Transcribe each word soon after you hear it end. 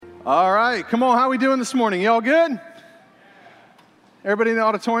All right, come on, how we doing this morning? Y'all good? Everybody in the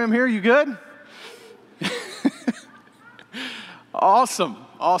auditorium here, you good? Awesome.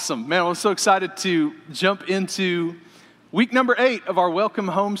 Man, I'm so excited to jump into week number 8 of our Welcome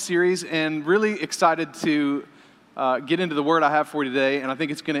Home series, and really excited to get into the word I have for you today. And I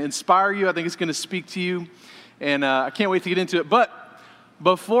think it's going to inspire you. I think it's going to speak to you. And I can't wait to get into it. But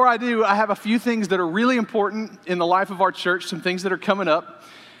before I do, I have a few things that are really important in the life of our church, some things that are coming up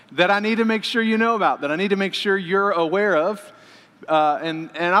that I need to make sure you know about, that I need to make sure you're aware of. And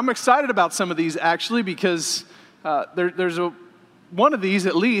I'm excited about some of these, actually, because there's one of these,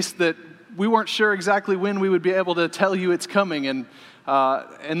 at least, that we weren't sure exactly when we would be able to tell you it's coming. And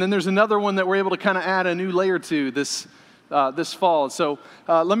then there's another one that we're able to kind of add a new layer to this fall. So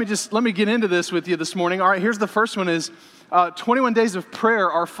let me get into this with you this morning. All right, here's the first one is 21 Days of Prayer,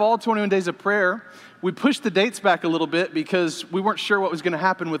 our fall 21 Days of Prayer. We pushed the dates back a little bit because we weren't sure what was going to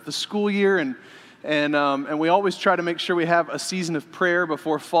happen with the school year, and we always try to make sure we have a season of prayer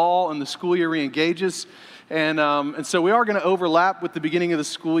before fall and the school year re-engages. And so we are going to overlap with the beginning of the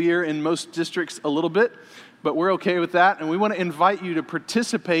school year in most districts a little bit, but we're okay with that. And we want to invite you to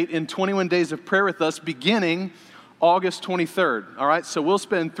participate in 21 Days of Prayer with us beginning August 23rd. All right, so we'll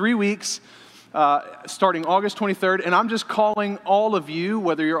spend 3 weeks starting August 23rd, and I'm just calling all of you,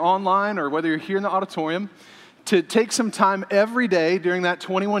 whether you're online or whether you're here in the auditorium, to take some time every day during that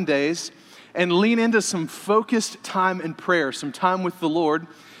 21 days and lean into some focused time in prayer, some time with the Lord.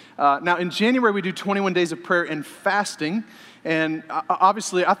 Now, in January, we do 21 days of prayer and fasting, and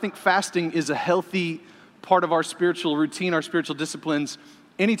obviously, I think fasting is a healthy part of our spiritual routine, our spiritual disciplines,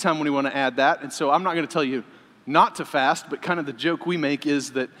 anytime when we want to add that. And so I'm not going to tell you not to fast, but kind of the joke we make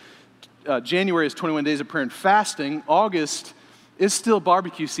is that January is 21 days of prayer and fasting. August is still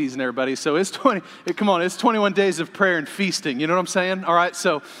barbecue season, everybody. So it's 21 days of prayer and feasting. You know what I'm saying? All right,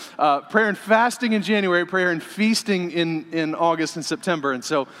 so prayer and fasting in January, prayer and feasting in August and September. And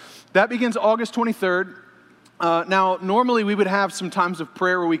so that begins August 23rd. Now, normally we would have some times of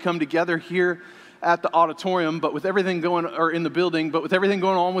prayer where we come together here at the auditorium, but with everything going, or in the building, but with everything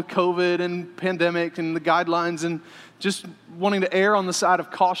going on with COVID and pandemic and the guidelines and just wanting to err on the side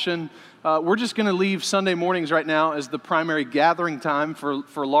of caution, we're just going to leave Sunday mornings right now as the primary gathering time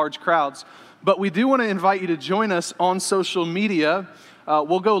for large crowds. But we do want to invite you to join us on social media.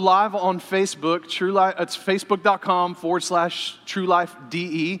 We'll go live on Facebook. True Life, it's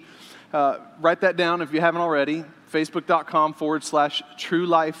facebook.com/TrueLifeDE. Write that down if you haven't already.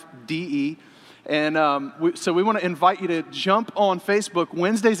 Facebook.com/TrueLifeDE. And so we want to invite you to jump on Facebook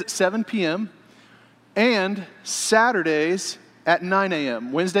Wednesdays at 7 p.m. and Saturdays at 9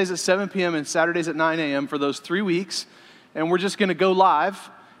 a.m. Wednesdays at 7 p.m. and Saturdays at 9 a.m. for those 3 weeks. And we're just going to go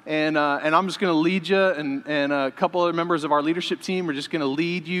live. And I'm just going to lead you, and a couple other members of our leadership team are just going to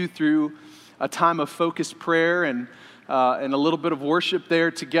lead you through a time of focused prayer and a little bit of worship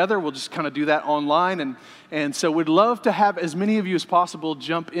there together. We'll just kind of do that online. And so we'd love to have as many of you as possible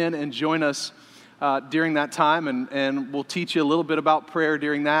jump in and join us during that time, and we'll teach you a little bit about prayer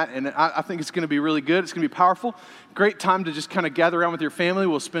during that, and I think it's going to be really good. It's going to be powerful. Great time to just kind of gather around with your family.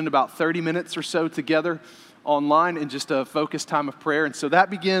 We'll spend about 30 minutes or so together online in just a focused time of prayer, and so that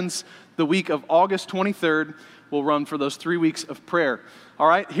begins the week of August 23rd. We'll run for those 3 weeks of prayer. All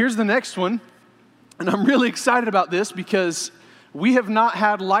right, here's the next one, and I'm really excited about this because we have not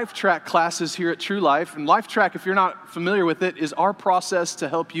had Life Track classes here at True Life, and Life Track, if you're not familiar with it, is our process to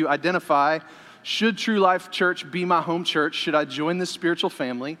help you identify, should True Life Church be my home church? Should I join this spiritual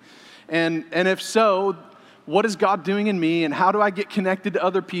family? And if so, what is God doing in me, and how do I get connected to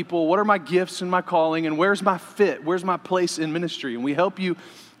other people? What are my gifts and my calling, and where's my fit? Where's my place in ministry? And we help you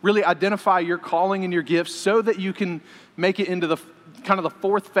really identify your calling and your gifts so that you can make it into the kind of the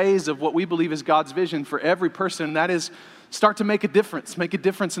fourth phase of what we believe is God's vision for every person, and that is start to make a difference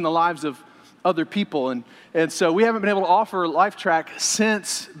in the lives of other people. And so we haven't been able to offer Life Track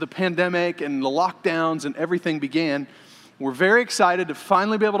since the pandemic and the lockdowns and everything began. We're very excited to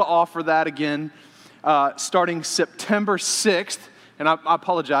finally be able to offer that again starting September 6th. And I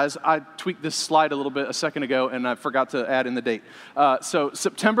apologize, I tweaked this slide a little bit a second ago and I forgot to add in the date. So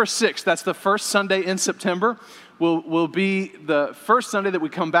September 6th, that's the first Sunday in September, will be the first Sunday that we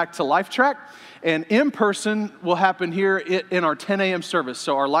come back to Life Track. And in person will happen here in our 10 a.m. service.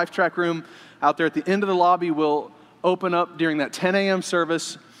 So our Life Track room out there at the end of the lobby will open up during that 10 a.m.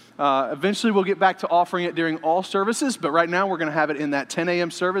 service. Eventually we'll get back to offering it during all services, but right now we're going to have it in that 10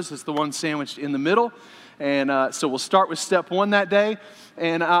 a.m. service. It's the one sandwiched in the middle. And so we'll start with step 1 that day.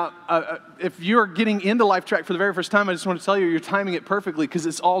 And if you're getting into Life Track for the very first time, I just want to tell you, you're timing it perfectly because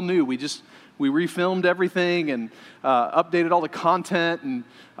it's all new. We we refilmed everything and updated all the content, and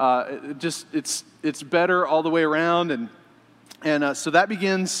it's better all the way around. And so that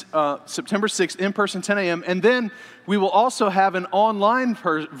begins September 6th, in person, 10 a.m. And then we will also have an online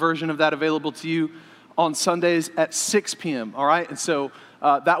version of that available to you on Sundays at 6 p.m., all right? And so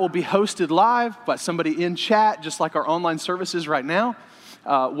that will be hosted live by somebody in chat, just like our online services right now.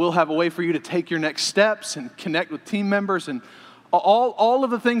 We'll have a way for you to take your next steps and connect with team members, and all of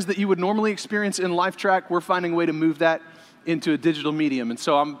the things that you would normally experience in LifeTrack, we're finding a way to move that into a digital medium. And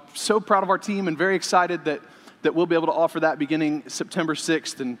so I'm so proud of our team and very excited that we'll be able to offer that beginning September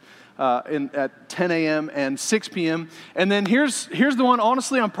 6th and at 10 a.m. and 6 p.m. And then here's the one,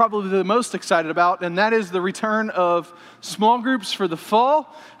 honestly, I'm probably the most excited about, and that is the return of small groups for the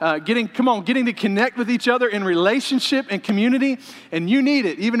fall. Getting to connect with each other in relationship and community, and you need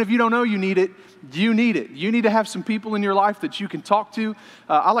it. Even if you don't know you need it, you need it. You need to have some people in your life that you can talk to.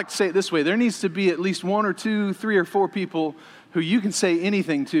 I like to say it this way: there needs to be at least 1 or 2, 3 or 4 people who you can say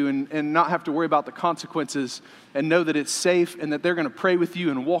anything to and not have to worry about the consequences, and know that it's safe and that they're going to pray with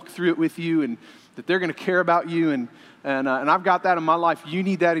you and walk through it with you, and that they're going to care about you. And I've got that in my life. You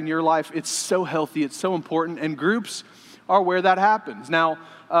need that in your life. It's so healthy. It's so important. And groups are where that happens. Now,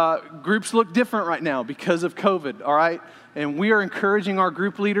 groups look different right now because of COVID, all right? And we are encouraging our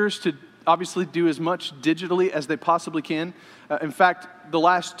group leaders to obviously do as much digitally as they possibly can. In fact, the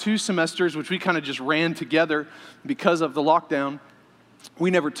last 2 semesters, which we kind of just ran together because of the lockdown,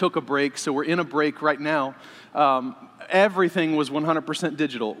 we never took a break, so we're in a break right now. Everything was 100%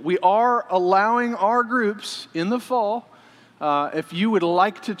 digital. We are allowing our groups in the fall, if you would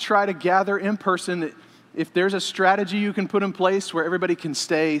like to try to gather in person, if there's a strategy you can put in place where everybody can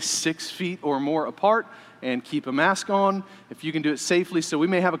stay 6 feet or more apart and keep a mask on, if you can do it safely. So we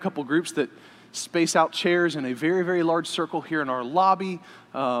may have a couple groups that space out chairs in a very, very large circle here in our lobby,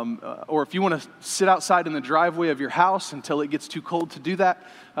 or if you want to sit outside in the driveway of your house until it gets too cold to do that,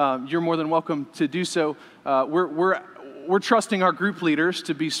 you're more than welcome to do so. We're trusting our group leaders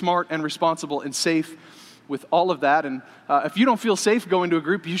to be smart and responsible and safe with all of that. And if you don't feel safe going to a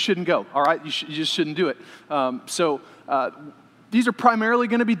group, you shouldn't go, all right? You just shouldn't do it. These are primarily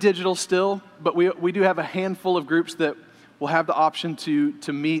going to be digital still, but we do have a handful of groups that will have the option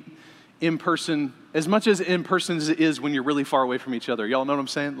to meet in person, as much as in person as it is when you're really far away from each other. Y'all know what I'm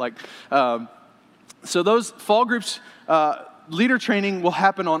saying? So those fall groups, leader training will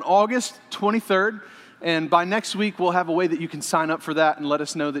happen on August 23rd, and by next week we'll have a way that you can sign up for that and let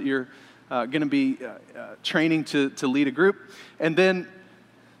us know that you're going to be training to lead a group. And then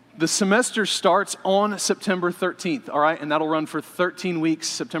the semester starts on September 13th, all right? And that'll run for 13 weeks,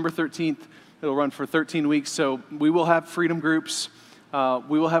 September 13th. It'll run for 13 weeks. So we will have freedom groups.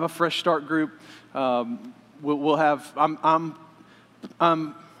 We will have a fresh start group. We'll have,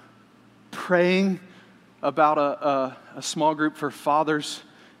 I'm praying about a small group for fathers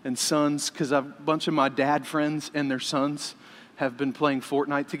and sons, because a bunch of my dad friends and their sons have been playing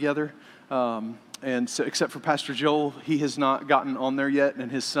Fortnite together. And so, except for Pastor Joel, he has not gotten on there yet,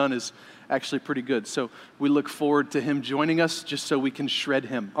 and his son is actually pretty good. So we look forward to him joining us just so we can shred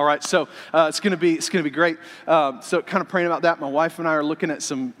him. All right, so it's gonna be great. So kind of praying about that. My wife and I are looking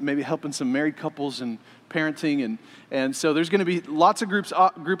at maybe helping some married couples and parenting, and so there's gonna be lots of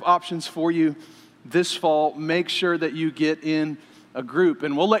group options for you this fall. Make sure that you get in a group,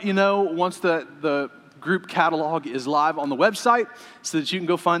 and we'll let you know once the group catalog is live on the website so that you can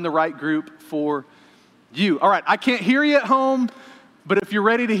go find the right group for you. All right, I can't hear you at home, but if you're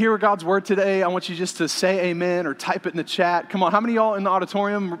ready to hear God's word today, I want you just to say amen or type it in the chat. Come on, how many of y'all in the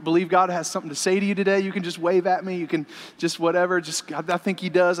auditorium believe God has something to say to you today? You can just wave at me. You can just whatever. I think he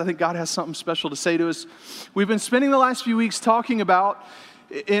does. I think God has something special to say to us. We've been spending the last few weeks talking about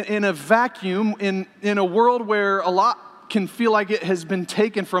in a vacuum, in a world where a lot can feel like it has been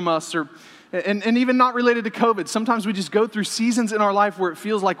taken from us, and even not related to COVID. Sometimes we just go through seasons in our life where it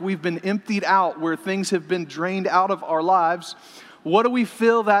feels like we've been emptied out, where things have been drained out of our lives. What do we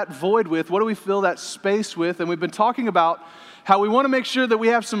fill that void with? What do we fill that space with? And we've been talking about how we want to make sure that we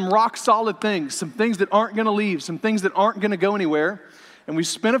have some rock solid things, some things that aren't going to leave, some things that aren't going to go anywhere. And we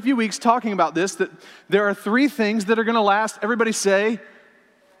spent a few weeks talking about this, that there are 3 things that are going to last. Everybody say,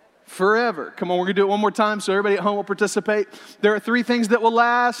 forever. Come on, we're going to do it one more time so everybody at home will participate. There are 3 things that will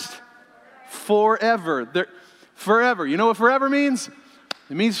last forever. Forever. You know what forever means?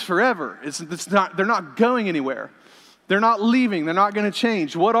 It means forever. They're not going anywhere. They're not leaving. They're not going to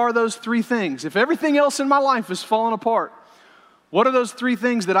change. What are those 3 things? If everything else in my life is falling apart, what are those 3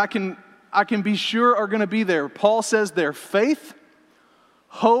 things that I can be sure are going to be there? Paul says they're faith,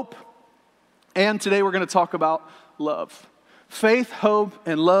 hope, and today we're going to talk about love. Faith, hope,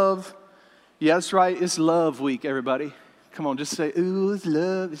 and love, Yeah, that's right. It's Love Week, everybody. Come on, just say, ooh, it's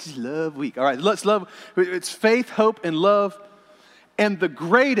love. This is Love Week. All right, let's love. It's faith, hope, and love. And the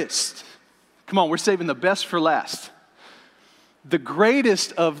greatest, come on, we're saving the best for last. The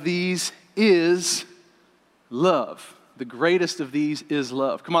greatest of these is love. The greatest of these is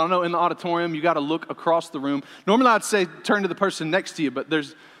love. Come on, I know in the auditorium, you got to look across the room. Normally I'd say turn to the person next to you, but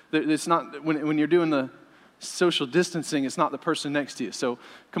it's not, when you're doing the social distancing, it's not the person next to you. So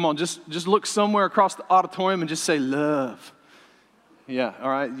come on, just look somewhere across the auditorium and just say love. Yeah,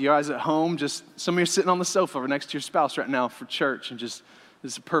 all right. You guys at home, some of you are sitting on the sofa next to your spouse right now for church, and this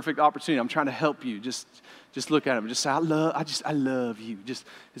is a perfect opportunity. I'm trying to help you. Just look at them. Just say, I love you.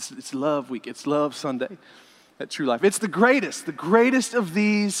 It's Love Week. It's Love Sunday at True Life. It's the greatest. The greatest of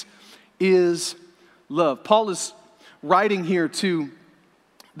these is love. Paul is writing here to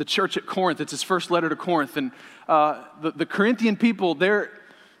the church at Corinth. It's his first letter to Corinth. And the Corinthian people, they're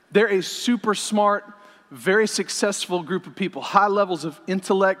a super smart, very successful group of people, high levels of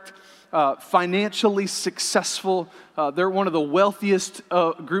intellect, financially successful. They're one of the wealthiest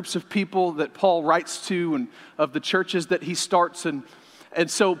groups of people that Paul writes to and of the churches that he starts. And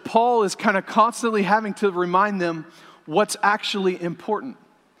so Paul is kind of constantly having to remind them what's actually important.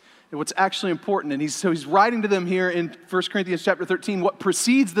 And what's actually important. And he's writing to them here in 1 Corinthians chapter 13. What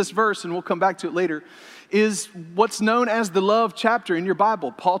precedes this verse, and we'll come back to it later, is what's known as the love chapter in your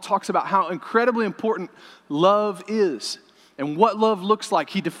Bible. Paul talks about how incredibly important love is and what love looks like.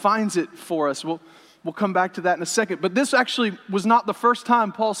 He defines it for us. We'll come back to that in a second. But this actually was not the first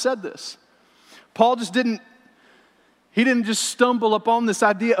time Paul said this. Paul didn't just stumble upon this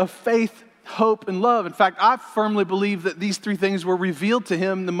idea of faith, hope, and love. In fact, I firmly believe that these three things were revealed to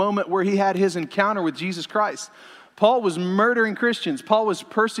him the moment where he had his encounter with Jesus Christ. Paul was murdering Christians. Paul was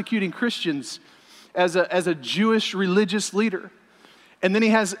persecuting Christians as a Jewish religious leader. And then he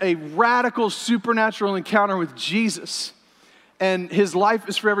has a radical supernatural encounter with Jesus. And his life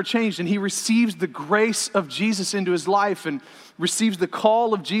is forever changed. And he receives the grace of Jesus into his life and receives the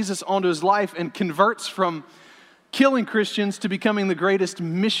call of Jesus onto his life and converts from killing Christians to becoming the greatest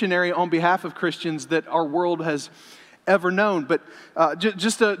missionary on behalf of Christians that our world has ever known. But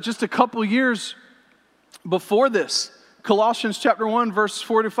just a couple years before this, Colossians chapter 1, verse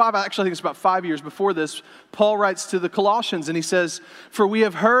 4-5, I actually think it's about 5 years before this, Paul writes to the Colossians and he says, "For we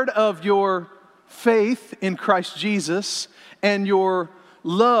have heard of your faith in Christ Jesus and your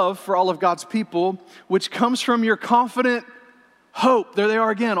love for all of God's people, which comes from your confident hope." There they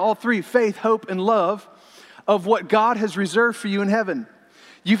are again, all three, faith, hope, and love, of what God has reserved for you in heaven.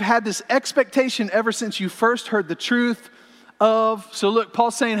 You've had this expectation ever since you first heard the truth of, so look,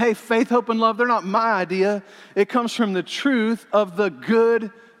 Paul's saying, hey, faith, hope, and love, they're not my idea. It comes from the truth of the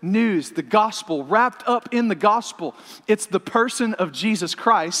good news, the gospel, wrapped up in the gospel. It's the person of Jesus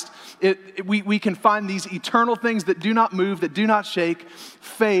Christ. We can find these eternal things that do not move, that do not shake,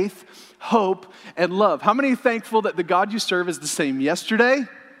 faith, hope, and love. How many are thankful that the God you serve is the same yesterday,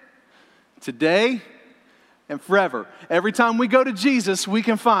 today, and forever? Every time we go to Jesus, we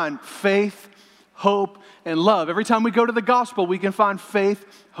can find faith, hope, and love. Every time we go to the gospel, we can find faith,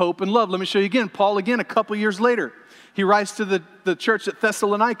 hope, and love. Let me show you again. Paul, again, a couple years later, he writes to the church at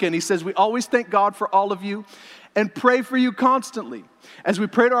Thessalonica, and he says, "We always thank God for all of you and pray for you constantly. As we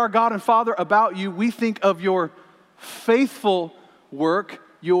pray to our God and Father about you, we think of your faithful work,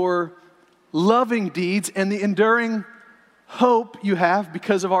 your loving deeds, and the enduring hope you have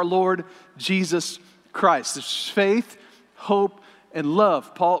because of our Lord Jesus Christ." There's faith, hope, and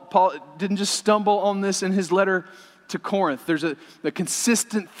love. Paul didn't just stumble on this in his letter to Corinth. There's a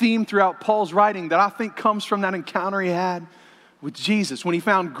consistent theme throughout Paul's writing that I think comes from that encounter he had with Jesus. When he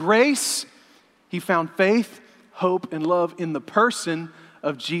found grace, he found faith, hope, and love in the person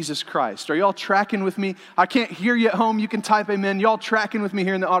of Jesus Christ. Are y'all tracking with me? I can't hear you at home. You can type amen. Y'all tracking with me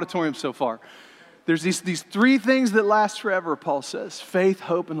here in the auditorium so far? There's these three things that last forever, Paul says. Faith,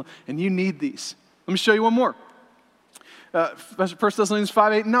 hope, and love. And you need these. Let me show you one more. 1 Thessalonians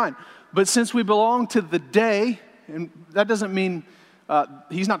 5, 8, and 9. But since we belong to the day, and that doesn't mean,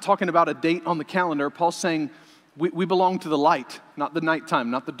 he's not talking about a date on the calendar. Paul's saying we belong to the light, not the nighttime,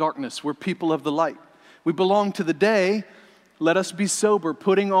 not the darkness. We're people of the light. We belong to the day. Let us be sober,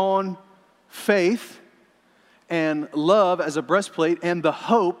 putting on faith and love as a breastplate and the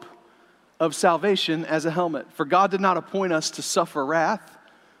hope of salvation as a helmet. For God did not appoint us to suffer wrath,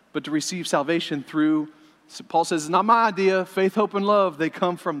 but to receive salvation through, so Paul says, it's not my idea. Faith, hope, and love, they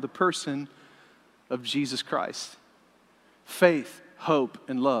come from the person of Jesus Christ. Faith, hope,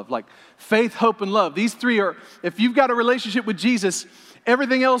 and love. Like faith, hope, and love. These three are, if you've got a relationship with Jesus,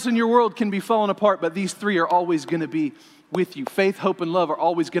 everything else in your world can be falling apart, but these three are always going to be with you. Faith, hope, and love are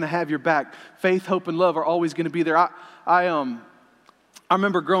always going to have your back. Faith, hope, and love are always going to be there. I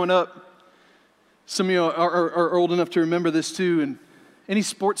remember growing up, some of you are old enough to remember this too, and any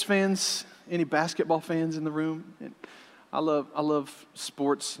sports fans, any basketball fans in the room? And I love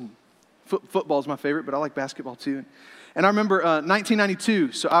sports, and football is my favorite, but I like basketball too. And I remember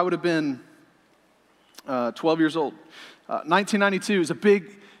 1992, so I would have been 12 years old. 1992 is a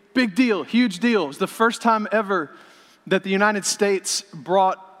big deal, huge deal. It was the first time ever that the United States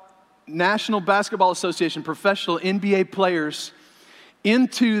brought National Basketball Association professional NBA players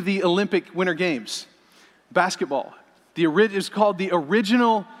into the Olympic Winter Games. Basketball. It was called the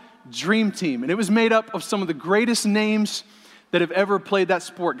original Dream Team, and it was made up of some of the greatest names that have ever played that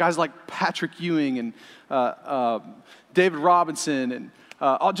sport. Guys like Patrick Ewing and David Robinson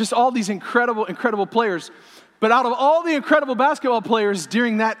and just all these incredible players. But out of all the incredible basketball players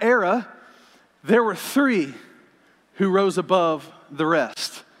during that era, there were 3 who rose above the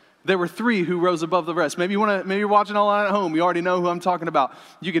rest. There were 3 who rose above the rest. Maybe you're watching online at home. You already know who I'm talking about.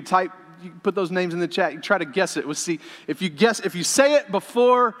 You can put those names in the chat. You try to guess it. We'll see if you say it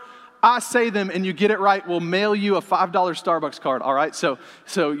before I say them and you get it right, we'll mail you a $5 Starbucks card. All right. So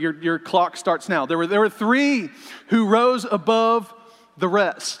your clock starts now. There were 3 who rose above the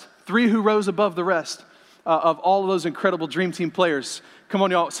rest. 3 who rose above the rest of all of those incredible Dream Team players. Come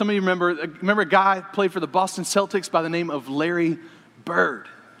on, y'all. Some of you remember a guy who played for the Boston Celtics by the name of Larry Bird.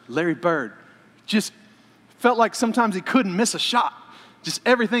 Larry Bird. Just felt like sometimes he couldn't miss a shot. Just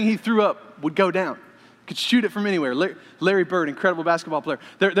everything he threw up would go down. Could shoot it from anywhere. Larry Bird, incredible basketball player.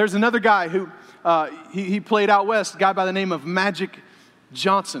 There's another guy who he played out west, a guy by the name of Magic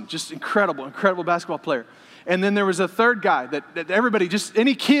Johnson. Just incredible basketball player. And then there was a third guy that everybody, just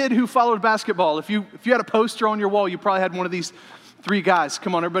any kid who followed basketball, if you had a poster on your wall, you probably had one of these 3 guys.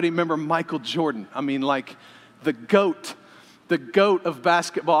 Come on, everybody remember Michael Jordan. I mean, like the GOAT of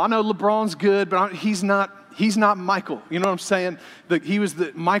basketball. I know LeBron's good, but he's not Michael. You know what I'm saying?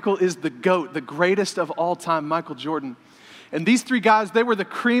 Michael is the GOAT, the greatest of all time, Michael Jordan. And these 3 guys, they were the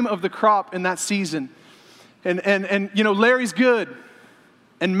cream of the crop in that season. And you know, Larry's good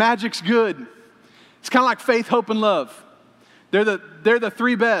and Magic's good. It's kind of like faith, hope, and love. They're the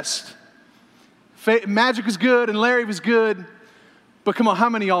 3 best. Magic was good and Larry was good. But come on, how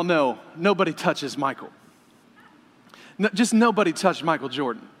many of y'all know nobody touches Michael? Just nobody touched Michael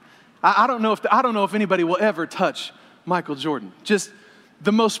Jordan. I don't know if anybody will ever touch Michael Jordan. Just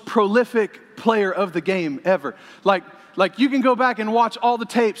the most prolific player of the game ever. Like you can go back and watch all the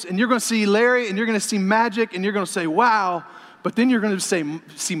tapes and you're going to see Larry and you're going to see Magic and you're going to say, wow. But then you're going to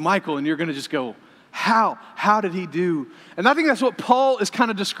see Michael and you're going to just go, how? How did he do? And I think that's what Paul is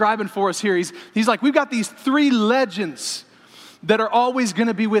kind of describing for us here. He's like, we've got these 3 legends that are always going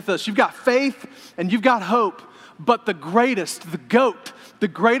to be with us. You've got faith and you've got hope. But the greatest, the GOAT, the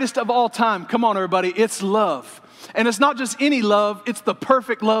greatest of all time, come on everybody, it's love. And it's not just any love, it's the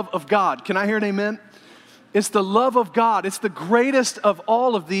perfect love of God. Can I hear an amen? It's the love of God. It's the greatest of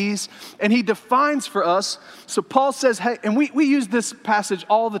all of these. And he defines for us. So Paul says, hey, and we use this passage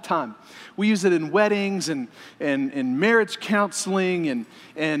all the time. We use it in weddings and marriage counseling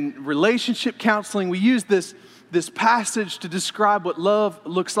and relationship counseling. We use this passage to describe what love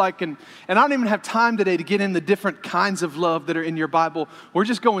looks like. And I don't even have time today to get in the different kinds of love that are in your Bible. We're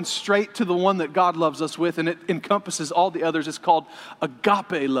just going straight to the one that God loves us with, and it encompasses all the others. It's called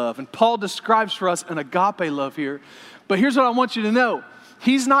agape love. And Paul describes for us an agape love here. But here's what I want you to know.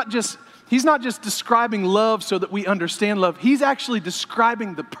 He's not just describing love so that we understand love. He's actually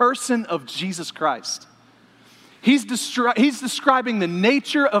describing the person of Jesus Christ. He's describing the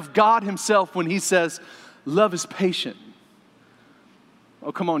nature of God himself when he says, love is patient.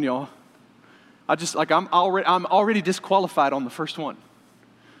 Oh, come on, y'all. I'm already disqualified on the first one.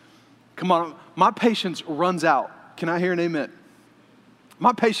 Come on, my patience runs out. Can I hear an amen?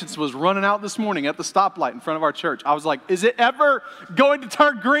 My patience was running out this morning at the stoplight in front of our church. I was like, is it ever going to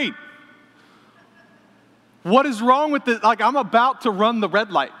turn green? What is wrong with this? Like, I'm about to run the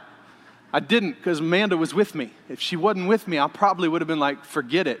red light. I didn't because Amanda was with me. If she wasn't with me, I probably would have been like,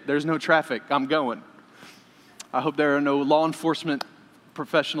 forget it. There's no traffic. I'm going. I hope there are no law enforcement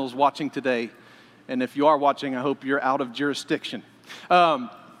professionals watching today. And if you are watching, I hope you're out of jurisdiction. Because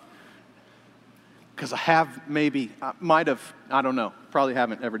I might have, I don't know. Probably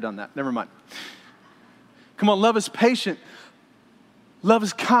haven't ever done that. Never mind. Come on, love is patient. Love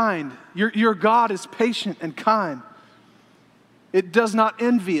is kind. Your God is patient and kind. It does not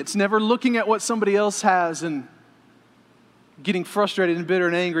envy. It's never looking at what somebody else has and getting frustrated and bitter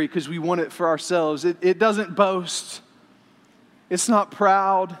and angry because we want it for ourselves. It doesn't boast. It's not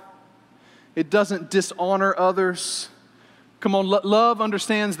proud. It doesn't dishonor others. Come on, love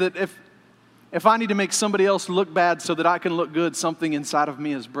understands that if I need to make somebody else look bad so that I can look good, something inside of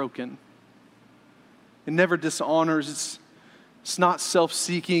me is broken. It never dishonors. It's not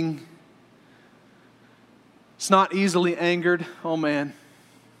self-seeking. It's not easily angered. Oh, man.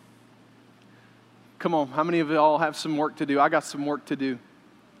 Come on, how many of y'all have some work to do? I got some work to do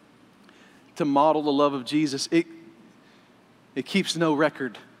to model the love of Jesus. It keeps no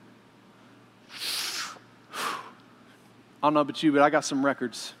record. I don't know about you, but I got some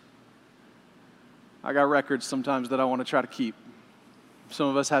records. I got records sometimes that I want to try to keep. Some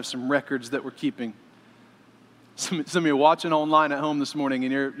of us have some records that we're keeping. Some of you are watching online at home this morning,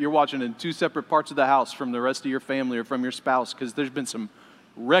 and you're watching in two separate parts of the house from the rest of your family or from your spouse, because there's been some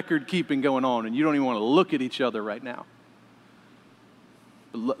record keeping going on, and you don't even want to look at each other right now.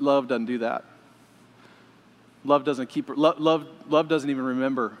 But love doesn't do that. Love doesn't keep. Love doesn't even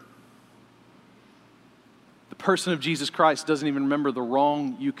remember. The person of Jesus Christ doesn't even remember the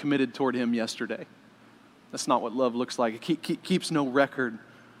wrong you committed toward him yesterday. That's not what love looks like. It keeps no record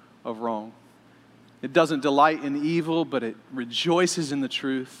of wrong. It doesn't delight in evil, but it rejoices in the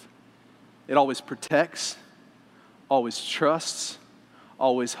truth. It always protects, always trusts,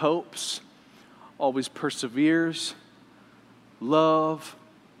 always hopes, always perseveres. Love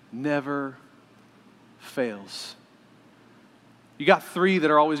never fails. You got three that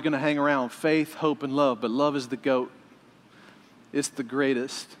are always going to hang around: faith, hope, and love. But love is the GOAT. It's the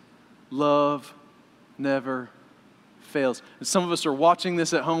greatest. Love never fails. And some of us are watching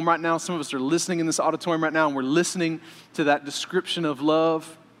this at home right now. Some of us are listening in this auditorium right now, and we're listening to that description of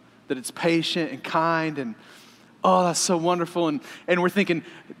love, that it's patient and kind, and oh, that's so wonderful. And we're thinking,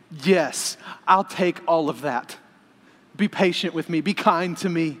 yes, I'll take all of that. Be patient with me. Be kind to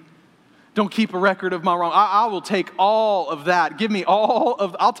me. Don't keep a record of my wrong. I will take all of that.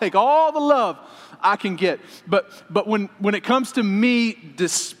 I'll take all the love I can get. But when it comes to me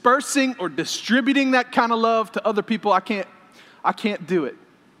dispersing or distributing that kind of love to other people, I can't do it.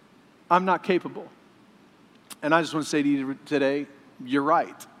 I'm not capable. And I just want to say to you today, you're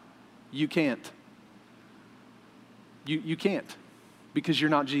right. You can't. You can't, because you're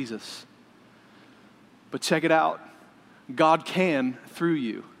not Jesus. But check it out. God can through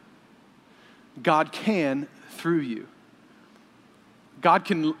you. God can through you. God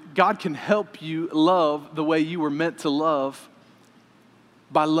can help you love the way you were meant to love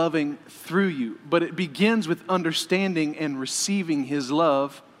by loving through you. But it begins with understanding and receiving his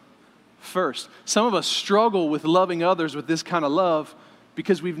love first. Some of us struggle with loving others with this kind of love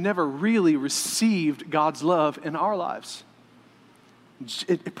because we've never really received God's love in our lives.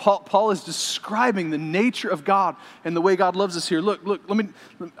 Paul is describing the nature of God and the way God loves us here. Look,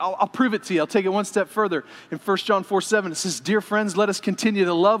 I'll prove it to you. I'll take it one step further. In 1 John 4:7, it says, "Dear friends, let us continue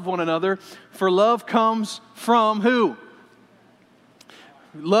to love one another, for love comes from" who?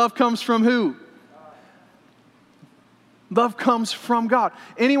 Love comes from who? Love comes from God.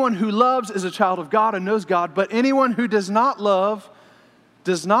 Anyone who loves is a child of God and knows God, but anyone who does not love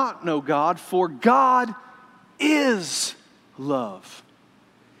does not know God, for God is love.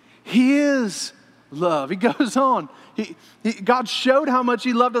 He is love. He goes on. God showed how much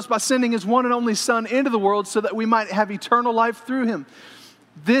he loved us by sending his one and only Son into the world so that we might have eternal life through him.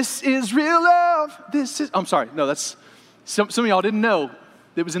 This is real love. I'm sorry. No, that's, some of y'all didn't know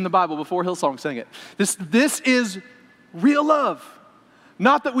it was in the Bible before Hillsong sang it. This is real love.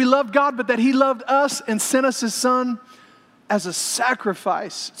 Not that we loved God, but that he loved us and sent us his Son as a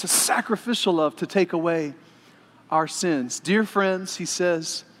sacrifice. It's a sacrificial love to take away our sins. Dear friends, he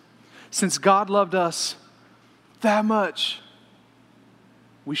says, since God loved us that much,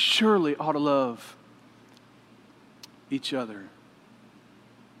 we surely ought to love each other.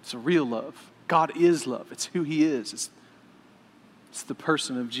 It's a real love. God is love. It's who he is. It's the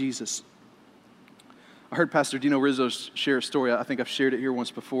person of Jesus. I heard Pastor Dino Rizzo share a story. I think I've shared it here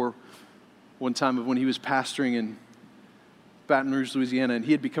once before, one time of when he was pastoring in Baton Rouge, Louisiana, and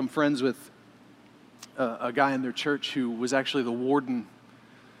he had become friends with a guy in their church who was actually the warden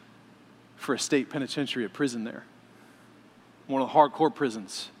for a state penitentiary, a prison there. One of the hardcore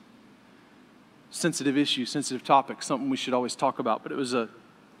prisons. Sensitive issue, sensitive topic, something we should always talk about. But it was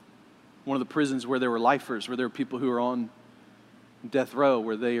one of the prisons where there were lifers, where there were people who were on death row,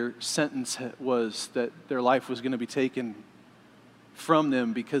 where their sentence was that their life was going to be taken from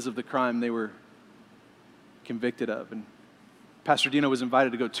them because of the crime they were convicted of. And Pastor Dino was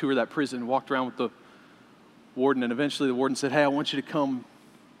invited to go tour that prison, walked around with the warden, and eventually the warden said, "Hey, I want you to come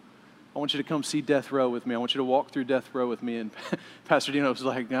see death row with me. I want you to walk through death row with me." And Pastor Dino was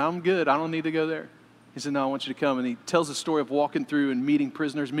like, "No, I'm good. I don't need to go there." He said, "No, I want you to come." And he tells the story of walking through and meeting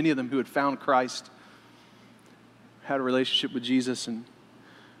prisoners, many of them who had found Christ. had a relationship with Jesus, and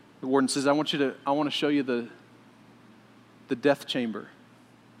the warden says, I want to show you the death chamber.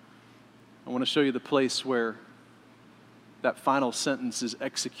 I want to show you the place where that final sentence is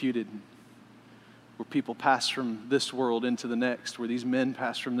executed, where people pass from this world into the next, where these men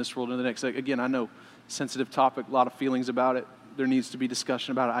pass from this world into the next. Like, again, I know, sensitive topic, a lot of feelings about it. There needs to be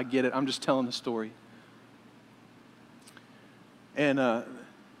discussion about it. I get it. I'm just telling the story. And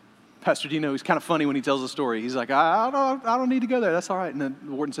Pastor Dino, he's kind of funny when he tells the story. He's like, I don't need to go there. That's all right. And then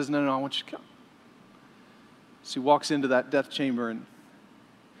the warden says, no, I want you to come. So he walks into that death chamber and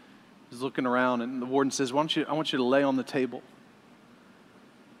he's looking around, and the warden says, I want you to lay on the table.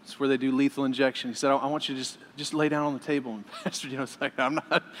 It's where they do lethal injection. He said, I want you to just lay down on the table. And Pastor Dino's like, I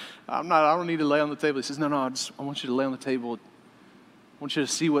don't need to lay on the table. He says, no, I want you to lay on the table. I want you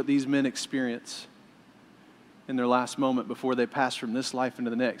to see what these men experience in their last moment before they pass from this life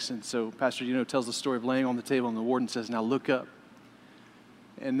into the next. And so Pastor Dino tells the story of laying on the table, and the warden says, now look up.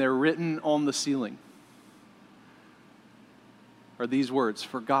 And they're written on the ceiling are these words,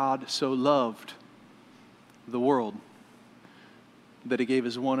 for God so loved the world that he gave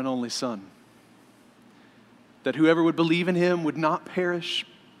his one and only Son, that whoever would believe in him would not perish,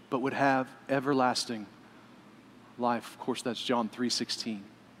 but would have everlasting life. Of course, that's John 3:16.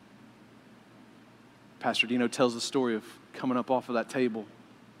 Pastor Dino tells the story of coming up off of that table,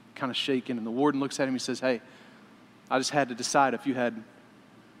 kind of shaking, and the warden looks at him and says, hey, I just had to decide if you had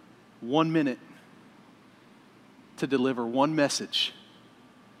 1 minute to deliver one message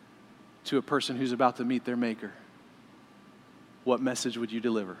to a person who's about to meet their Maker. What message would you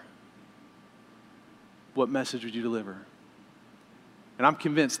deliver? What message would you deliver? And I'm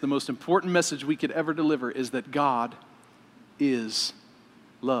convinced the most important message we could ever deliver is that God is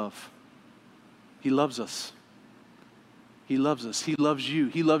love. He loves us. He loves us. He loves you.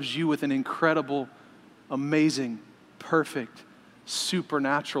 He loves you with an incredible, amazing, perfect,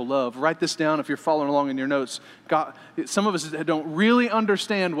 supernatural love. Write this down if you're following along in your notes. God, some of us don't really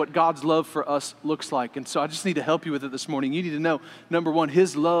understand what God's love for us looks like. And so I just need to help you with it this morning. You need to know, number one,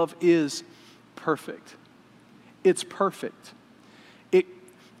 his love is perfect. It's perfect.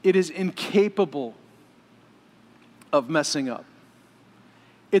 It is incapable of messing up.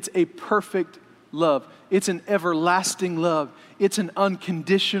 It's a perfect love. It's an everlasting love. It's an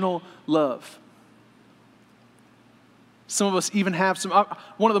unconditional love. Some of us even have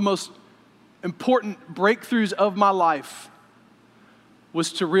one of the most important breakthroughs of my life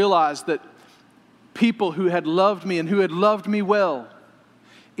was to realize that people who had loved me and who had loved me well,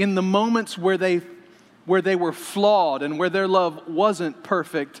 in the moments where they were flawed and where their love wasn't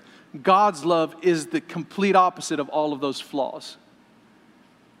perfect, God's love is the complete opposite of all of those flaws.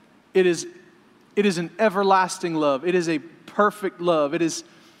 It is an everlasting love. It is a perfect love.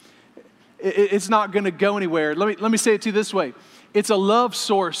 It's not going to go anywhere. Let me say it to you this way. It's a love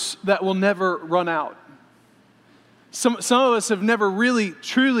source that will never run out. Some of us have never really,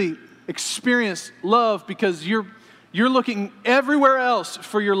 truly experienced love because you're looking everywhere else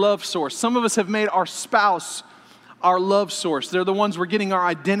for your love source. Some of us have made our spouse our love source. They're the ones we're getting our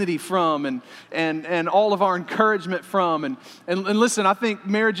identity from and all of our encouragement from. And listen, I think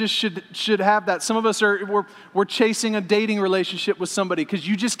marriages should have that. Some of us we're chasing a dating relationship with somebody because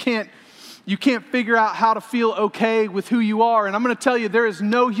you can't figure out how to feel okay with who you are. And I'm going to tell you, there is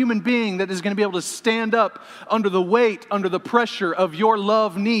no human being that is going to be able to stand up under the weight, under the pressure of your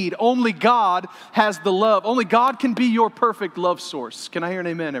love need. Only God has the love. Only God can be your perfect love source. Can I hear an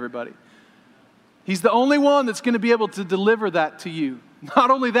amen, everybody? He's the only one that's going to be able to deliver that to you. Not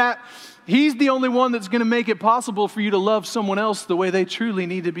only that, he's the only one that's going to make it possible for you to love someone else the way they truly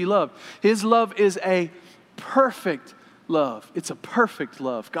need to be loved. His love is a perfect love. It's a perfect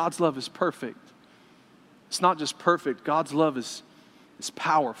love. God's love is perfect. It's not just perfect. God's love is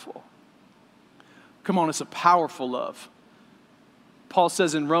powerful. Come on, it's a powerful love. Paul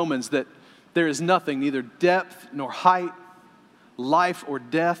says in Romans that there is nothing, neither depth nor height, life or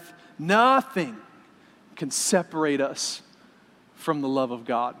death, nothing can separate us from the love of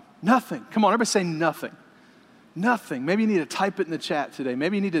God. Nothing. Come on, everybody say nothing. Nothing. Maybe you need to type it in the chat today.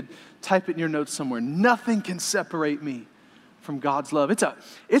 Maybe you need to type it in your notes somewhere. Nothing can separate me from God's love. It's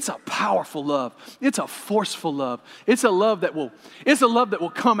a powerful love. It's a forceful love. It's a love that will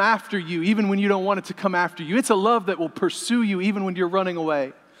come after you even when you don't want it to come after you. It's a love that will pursue you even when you're running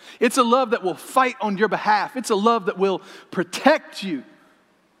away. It's a love that will fight on your behalf. It's a love that will protect you.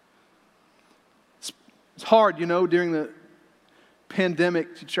 It's hard, during the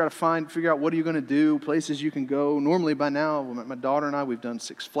pandemic to try to figure out what are you going to do, places you can go. Normally by now, my daughter and I, we've done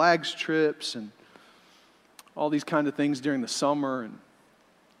Six Flags trips and all these kind of things during the summer.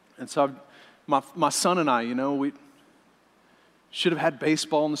 And so my son and I, should have had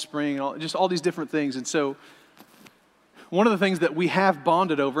baseball in the spring, and just all these different things. And so one of the things that we have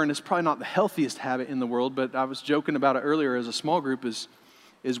bonded over, and it's probably not the healthiest habit in the world, but I was joking about it earlier as a small group, is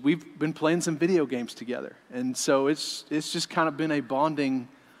we've been playing some video games together. And so it's just kind of been a bonding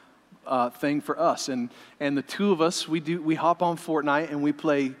thing for us. And the two of us, we hop on Fortnite and we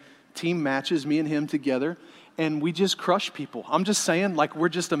play team matches, me and him together, and we just crush people. I'm just saying, like, we're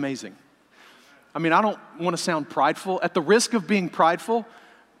just amazing. I mean, I don't want to sound prideful, at the risk of being prideful,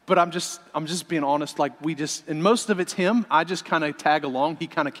 but I'm just being honest. Like, and most of it's him. I just kind of tag along. He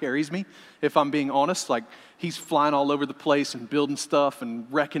kind of carries me, if I'm being honest. Like, he's flying all over the place and building stuff and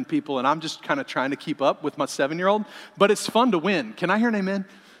wrecking people, and I'm just kind of trying to keep up with my 7-year-old. But it's fun to win. Can I hear an amen?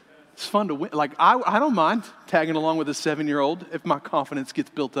 It's fun to win. Like, I don't mind tagging along with a 7-year-old if my confidence gets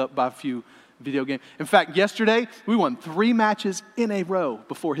built up by a few video games. In fact, yesterday, we won 3 matches in a row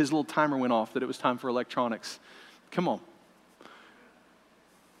before his little timer went off that it was time for electronics. Come on.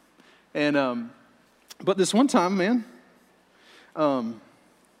 And, but this one time, man,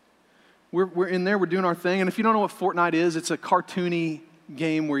 we're in there, we're doing our thing. And if you don't know what Fortnite is, it's a cartoony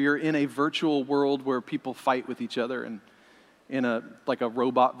game where you're in a virtual world where people fight with each other and in a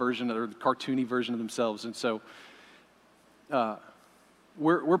robot version or cartoony version of themselves. And so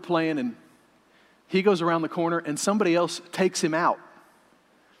we're playing, and he goes around the corner, and somebody else takes him out.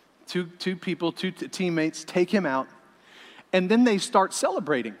 Two teammates take him out, and then they start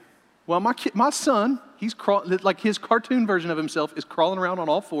celebrating. Well, my son, he's like his cartoon version of himself is crawling around on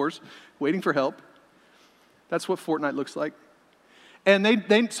all fours, waiting for help. That's what Fortnite looks like.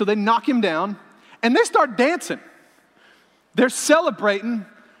 And so they knock him down, and they start dancing. They're celebrating,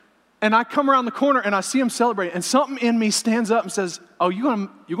 and I come around the corner, and I see them celebrating, and something in me stands up and says, "Oh, you're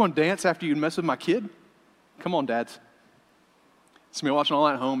gonna dance after you mess with my kid? Come on, dads." It's me watching all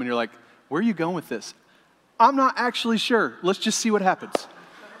that at home, and you're like, "Where are you going with this?" I'm not actually sure. Let's just see what happens.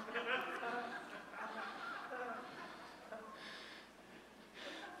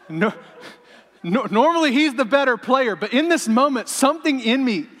 Normally he's the better player, but in this moment, something in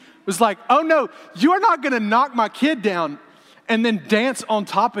me was like, "Oh no, you are not gonna knock my kid down and then dance on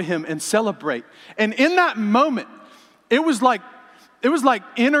top of him and celebrate." And in that moment, it was like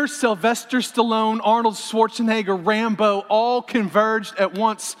inner Sylvester Stallone, Arnold Schwarzenegger, Rambo all converged at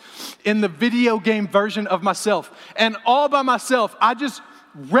once in the video game version of myself. And all by myself, I just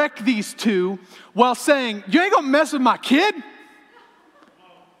wrecked these two while saying, "You ain't gonna mess with my kid?"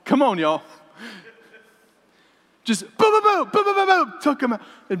 Come on, y'all. Just boom, boom, boom, boom, boom, boom, boom, took him out.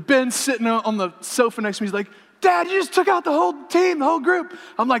 And Ben's sitting on the sofa next to me. He's like, "Dad, you just took out the whole team, the whole group."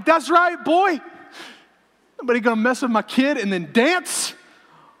 I'm like, "That's right, boy. Nobody gonna mess with my kid and then dance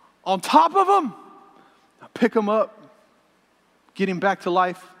on top of him." I pick him up, get him back to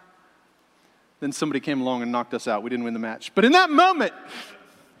life. Then somebody came along and knocked us out. We didn't win the match. But in that moment,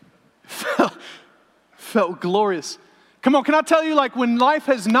 felt glorious. Come on, can I tell you, like, when life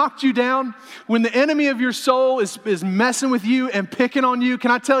has knocked you down, when the enemy of your soul is messing with you and picking on you, can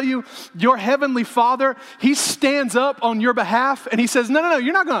I tell you, your heavenly Father, he stands up on your behalf and he says, no,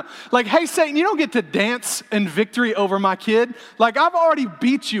 you're not gonna, like, "Hey, Satan, you don't get to dance in victory over my kid. Like, I've already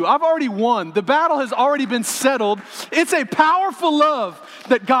beat you. I've already won. The battle has already been settled." It's a powerful love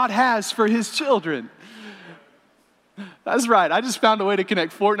that God has for his children. That's right. I just found a way to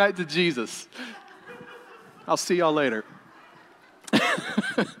connect Fortnite to Jesus. I'll see y'all later.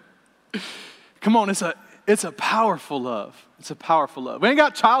 Come on, it's a powerful love. It's a powerful love. We ain't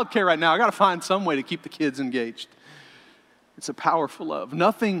got childcare right now. I got to find some way to keep the kids engaged. It's a powerful love.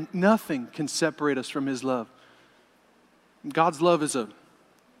 Nothing can separate us from his love. God's love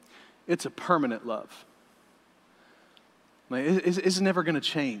it's a permanent love. Like, it's never going to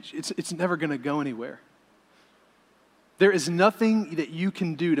change. It's never going to go anywhere. There is nothing that you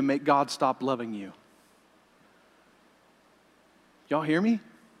can do to make God stop loving you. Y'all hear me?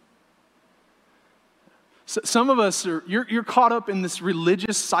 So, some of us you're caught up in this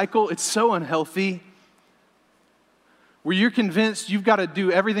religious cycle. It's so unhealthy. Where you're convinced you've got to do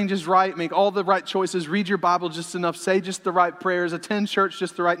everything just right, make all the right choices, read your Bible just enough, say just the right prayers, attend church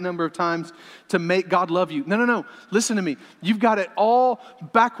just the right number of times to make God love you. No. Listen to me. You've got it all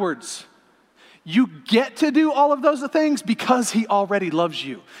backwards. You get to do all of those things because he already loves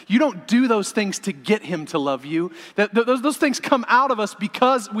you. You don't do those things to get him to love you. Those things come out of us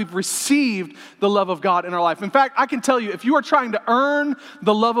because we've received the love of God in our life. In fact, I can tell you, if you are trying to earn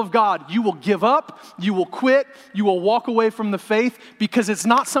the love of God, you will give up, you will quit, you will walk away from the faith because it's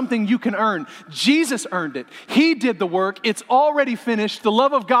not something you can earn. Jesus earned it. He did the work. It's already finished. The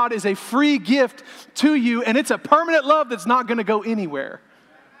love of God is a free gift to you, and it's a permanent love that's not going to go anywhere.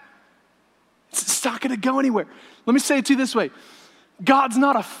 It's not going to go anywhere. Let me say it to you this way. God's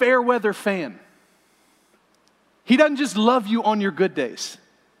not a fair weather fan. He doesn't just love you on your good days.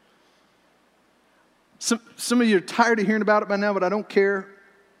 Some of you are tired of hearing about it by now, but I don't care.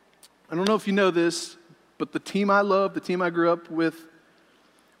 I don't know if you know this, but the team I love, the team I grew up with,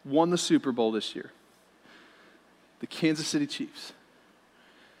 won the Super Bowl this year. The Kansas City Chiefs.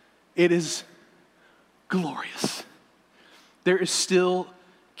 It is glorious. There is still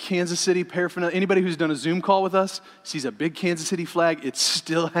Kansas City paraphernalia. Anybody who's done a Zoom call with us sees a big Kansas City flag. It's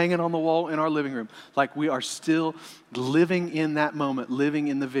still hanging on the wall in our living room. Like we are still living in that moment, living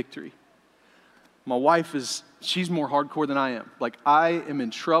in the victory. My wife she's more hardcore than I am. Like I am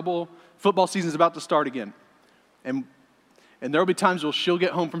in trouble. Football season's about to start again. And there'll be times where she'll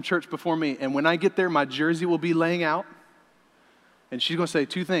get home from church before me. And when I get there, my jersey will be laying out. And she's going to say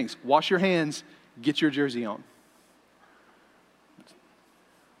two things. Wash your hands, get your jersey on.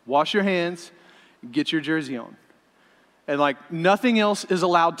 Wash your hands, get your jersey on. And like nothing else is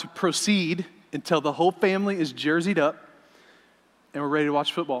allowed to proceed until the whole family is jerseyed up and we're ready to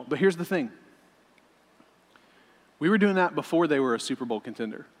watch football. But here's the thing. We were doing that before they were a Super Bowl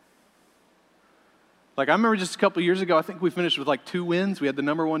contender. Like I remember just a couple years ago, I think we finished with like 2 wins. We had the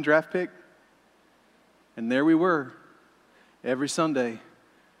number 1 draft pick. And there we were every Sunday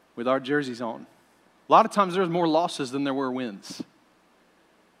with our jerseys on. A lot of times there was more losses than there were wins.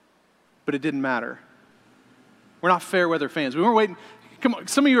 But it didn't matter. We're not fair weather fans. We weren't waiting. Come on,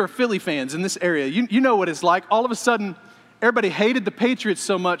 some of you are Philly fans in this area. You know what it's like. All of a sudden, everybody hated the Patriots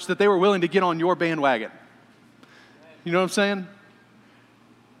so much that they were willing to get on your bandwagon. You know what I'm saying?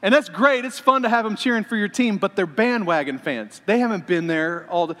 And that's great. It's fun to have them cheering for your team, but they're bandwagon fans. They haven't been there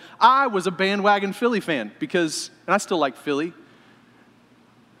all the... I was a bandwagon Philly fan because, and I still like Philly,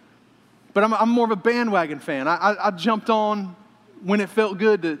 but I'm more of a bandwagon fan. I jumped on when it felt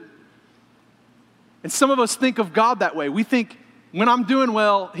good to... And some of us think of God that way. We think, when I'm doing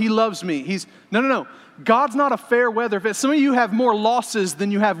well, He loves me. No. God's not a fair weather fan. Some of you have more losses than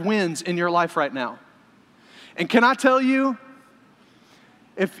you have wins in your life right now. And can I tell you,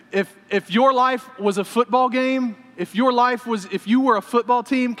 if your life was a football game, if you were a football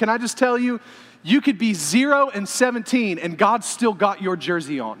team, can I just tell you, you could be 0-17 and God still got your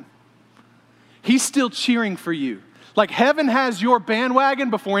jersey on. He's still cheering for you. Like heaven has your bandwagon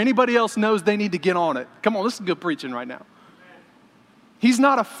before anybody else knows they need to get on it. Come on, this is good preaching right now. He's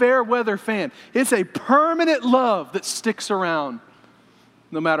not a fair weather fan. It's a permanent love that sticks around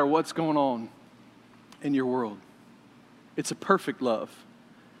no matter what's going on in your world. It's a perfect love.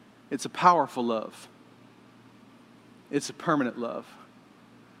 It's a powerful love. It's a permanent love.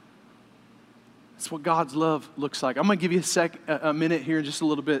 It's what God's love looks like. I'm going to give you a minute here in just a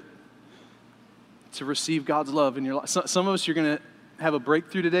little bit to receive God's love in your life. Some of us, you're going to have a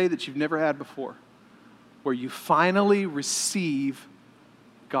breakthrough today that you've never had before, where you finally receive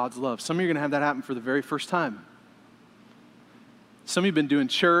God's love. Some of you are going to have that happen for the very first time. Some of you have been doing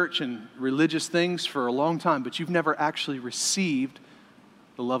church and religious things for a long time, but you've never actually received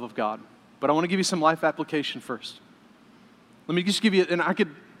the love of God. But I want to give you some life application first. Let me just give you, and I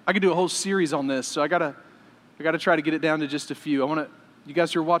could do a whole series on this, so I gotta try to get it down to just a few. You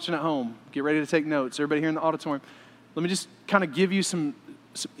guys who are watching at home, get ready to take notes. Everybody here in the auditorium, let me just kind of give you some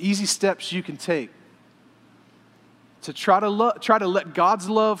easy steps you can take to try to let God's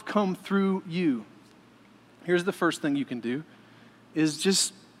love come through you. Here's the first thing you can do, is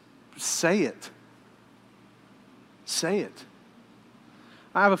just say it. Say it.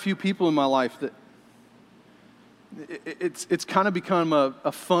 I have a few people in my life that it's kind of become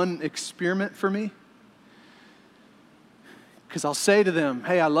a fun experiment for me. Because I'll say to them,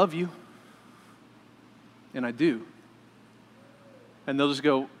 hey, I love you. And I do. And they'll just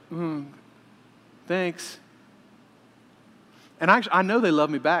go, thanks. And I know they love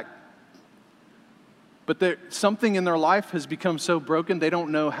me back. But something in their life has become so broken, they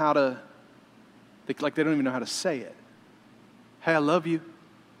don't know how to, they don't even know how to say it. Hey, I love you.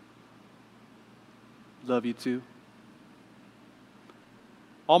 Love you too.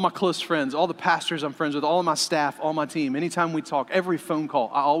 All my close friends, all the pastors I'm friends with, all of my staff, all my team, anytime we talk, every phone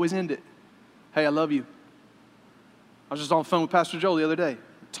call, I always end it. Hey, I love you. I was just on the phone with Pastor Joel the other day,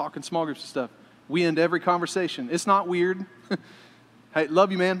 talking small groups and stuff. We end every conversation. It's not weird. Hey,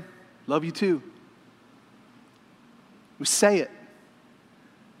 love you, man. Love you too. We say it.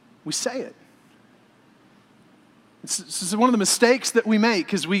 We say it. This is one of the mistakes that we make,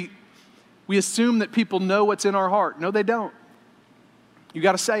 because we assume that people know what's in our heart. No, they don't. You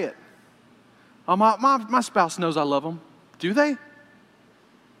got to say it. Oh, my spouse knows I love them. Do they?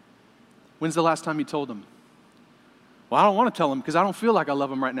 When's the last time you told them? Well, I don't want to tell them because I don't feel like I love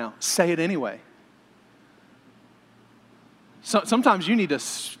them right now. Say it anyway. Sometimes you need to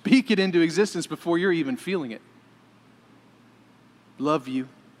speak it into existence before you're even feeling it. Love you.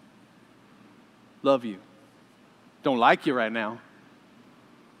 Love you. Don't like you right now,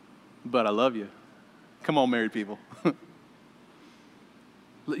 but I love you. Come on, married people.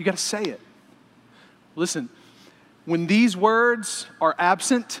 You got to say it. Listen, when these words are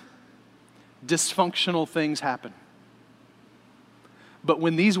absent, dysfunctional things happen. But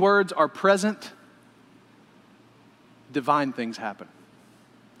when these words are present, divine things happen.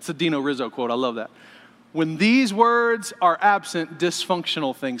 It's a Dino Rizzo quote. I love that. When these words are absent,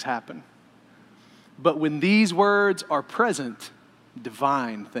 dysfunctional things happen. But when these words are present,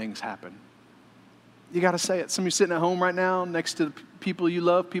 divine things happen. You got to say it. Some of you sitting at home right now next to the people you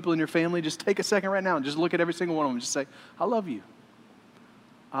love, people in your family, just take a second right now and just look at every single one of them and just say, I love you.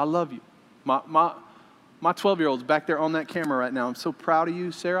 I love you. My 12-year-old's back there on that camera right now. I'm so proud of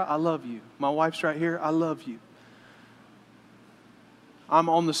you, Sarah. I love you. My wife's right here. I love you. I'm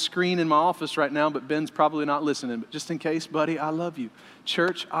on the screen in my office right now, but Ben's probably not listening. But just in case, buddy, I love you.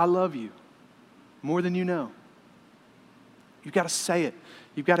 Church, I love you. More than you know. You've got to say it.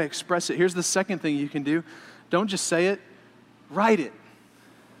 You've got to express it. Here's the second thing you can do. Don't just say it. Write it.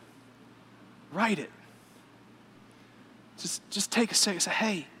 Write it. Just take a second. Say,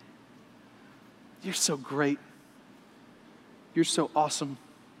 hey, you're so great. You're so awesome.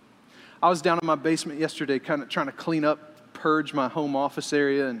 I was down in my basement yesterday kind of trying to clean up, purge my home office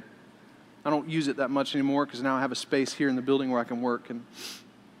area, and I don't use it that much anymore because now I have a space here in the building where I can work. And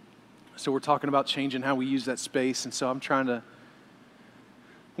so we're talking about changing how we use that space. And so I'm trying to,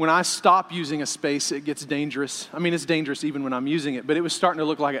 when I stop using a space, it gets dangerous. I mean, it's dangerous even when I'm using it, but it was starting to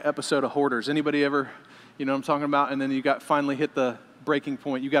look like an episode of Hoarders. Anybody ever, you know what I'm talking about? And then you got finally hit the breaking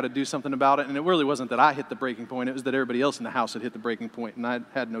point. You got to do something about it. And it really wasn't that I hit the breaking point. It was that everybody else in the house had hit the breaking point, and I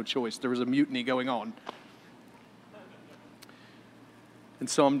had no choice. There was a mutiny going on. And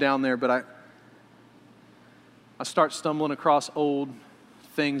so I'm down there, but I start stumbling across old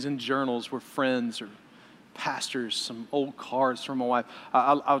things in journals where friends or pastors, some old cards from my wife.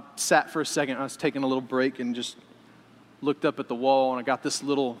 I sat for a second. I was taking a little break and just looked up at the wall, and I got this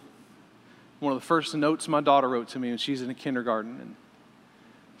little, one of the first notes my daughter wrote to me when she's in kindergarten. And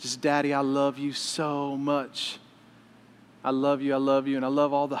just, Daddy, I love you so much. I love you, and I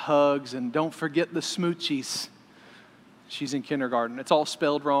love all the hugs, and don't forget the smoochies. She's in kindergarten. It's all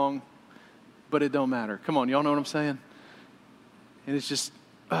spelled wrong, but it don't matter. Come on, y'all know what I'm saying? And it's just,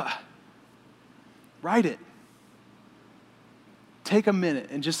 write it. Take a minute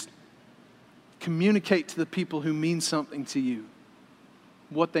and just communicate to the people who mean something to you,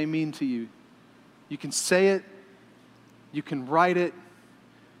 what they mean to you. You can say it, you can write it,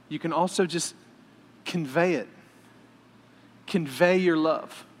 you can also just convey it. Convey your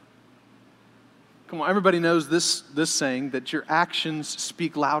love. Come on, everybody knows this saying that your actions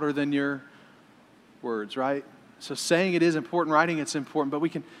speak louder than your words, right? So saying it is important, writing it's important, but we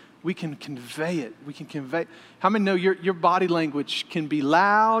can convey it. We can convey. How many know your body language can be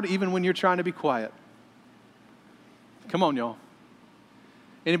loud even when you're trying to be quiet? Come on, y'all.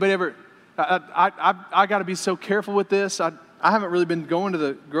 Anybody ever? I got to be so careful with this. I haven't really been going to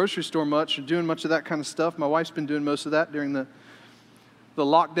the grocery store much or doing much of that kind of stuff. My wife's been doing most of that during the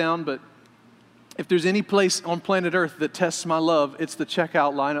lockdown, but if there's any place on planet Earth that tests my love, it's the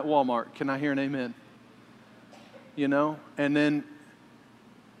checkout line at Walmart. Can I hear an amen? You know, and then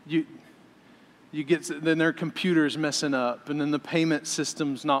you get, then their computer's messing up, and then the payment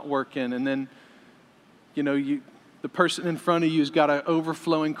system's not working, and then, you know, the person in front of you's got an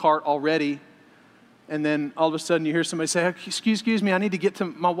overflowing cart already, and then all of a sudden you hear somebody say, excuse me, I need to get to,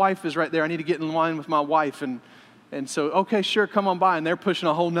 my wife is right there, I need to get in line with my wife, and so, okay, sure, come on by, and they're pushing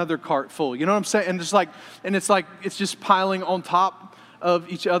a whole nother cart full, you know what I'm saying? And it's just piling on top of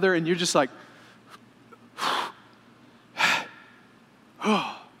each other, and you're just like,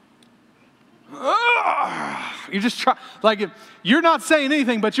 you just try, like, if you're not saying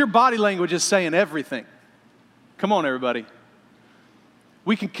anything, but your body language is saying everything. Come on, everybody.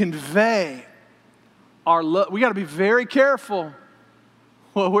 We can convey our love. We got to be very careful.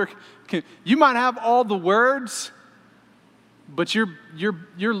 Well, you might have all the words, but your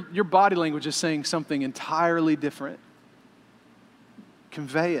body language is saying something entirely different.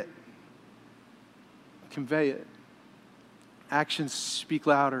 Convey it. Convey it. Actions speak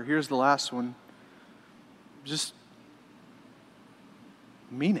louder. Here's the last one. Just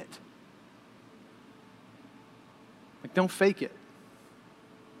mean it. Like, don't fake it.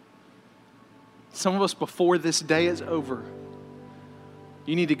 Some of us, before this day is over,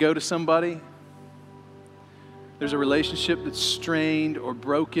 you need to go to somebody. There's a relationship that's strained or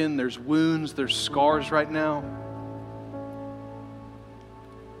broken. There's wounds. There's scars right now.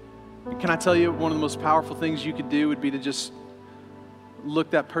 can I tell you, one of the most powerful things you could do would be to just look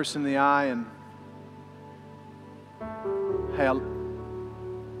that person in the eye and, hey,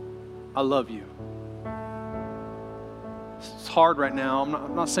 I love you. It's hard right now.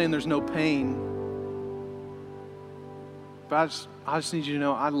 I'm not saying there's no pain, but I just need you to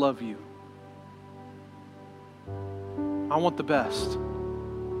know I love you. I want the best.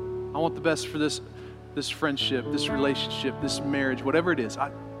 I want the best for this friendship, this relationship, this marriage, whatever it is.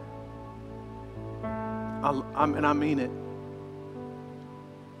 And I mean it.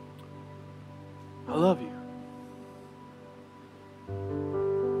 I love you.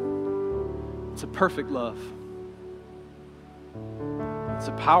 It's a perfect love. It's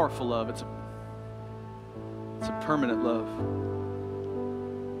a powerful love. It's a permanent love.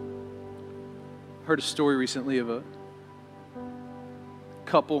 I heard a story recently of a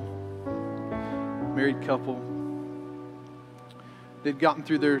couple, married couple. They'd gotten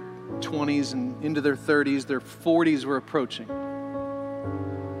through their 20s and into their 30s. Their 40s were approaching.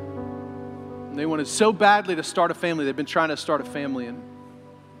 And they wanted so badly to start a family. They'd been trying to start a family and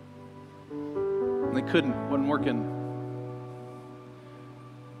they couldn't. It wasn't working.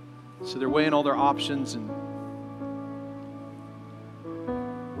 So they're weighing all their options, and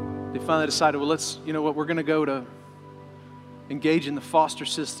they finally decided, well, you know what, we're going to go to engage in the foster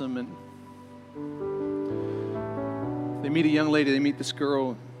system. And they meet a young lady. They meet this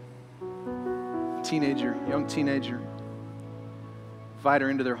girl, young teenager, invite her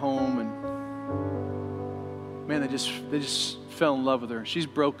into their home, and man, they just fell in love with her. She's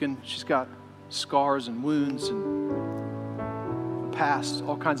broken. She's got scars and wounds and a past,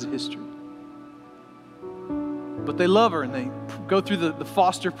 all kinds of history. But they love her, and they go through the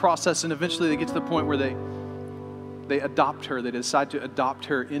foster process, and eventually they get to the point where they adopt her. They decide to adopt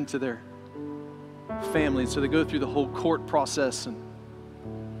her into their family. So they go through the whole court process, and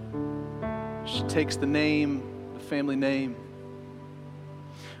she takes the name, the family name.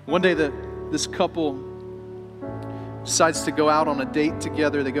 One day this couple decides to go out on a date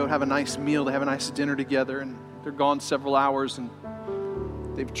together. They go have a nice meal. They have a nice dinner together, and they're gone several hours, and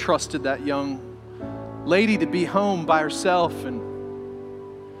they've trusted that young lady to be home by herself. And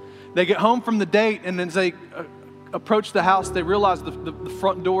they get home from the date, and as they approach the house, they realize the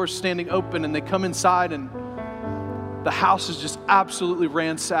front door is standing open, and they come inside, and the house is just absolutely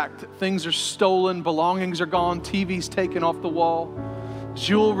ransacked. Things are stolen, belongings are gone, TV's taken off the wall,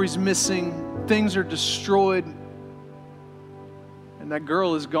 jewelry's missing, things are destroyed. And that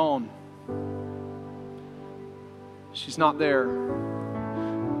girl is gone. She's not there.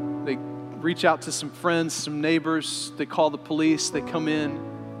 They reach out to some friends, some neighbors. They call the police. They come in.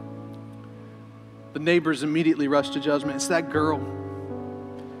 The neighbors immediately rush to judgment. It's that girl.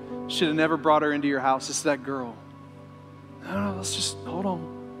 Should have never brought her into your house. It's that girl. No, let's just hold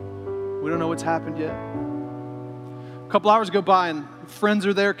on. We don't know what's happened yet. A couple hours go by, and friends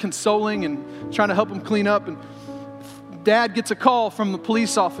are there consoling and trying to help them clean up. And Dad gets a call from the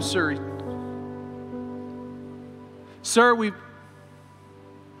police officer. Sir, we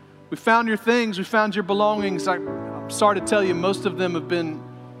found your things. We found your belongings. I'm sorry to tell you, most of them have been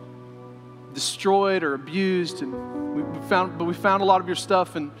destroyed or abused, and we found a lot of your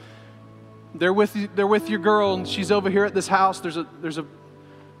stuff, and they're with your girl, and she's over here at this house.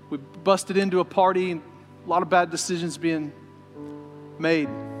 We busted into a party, and a lot of bad decisions being made.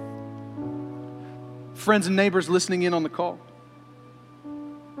 Friends and neighbors listening in on the call.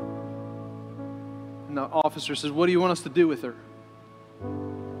 And the officer says, what do you want us to do with her?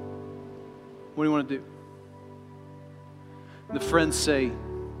 What do you want to do? And the friends say,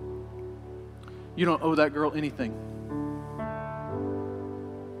 you don't owe that girl anything.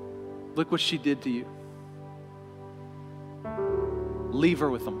 Look what she did to you. Leave her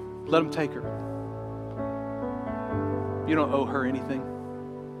with them. Let them take her. You don't owe her anything.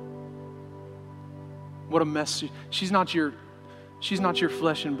 What a mess. She's not your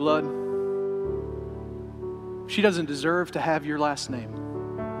flesh and blood. She doesn't deserve to have your last name.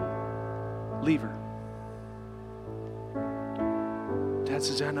 Leave her. Dad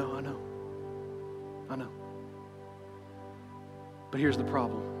says, I know. But here's the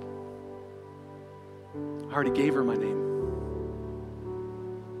problem. I already gave her my name.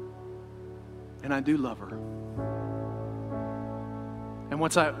 And I do love her. And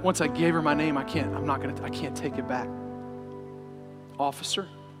once I gave her my name, I can't take it back. Officer,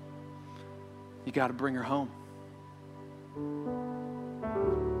 you got to bring her home.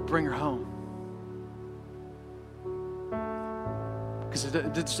 Bring her home. Because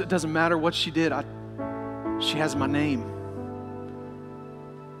it doesn't matter what she did. She has my name.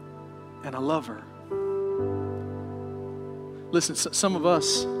 And I love her. Listen, some of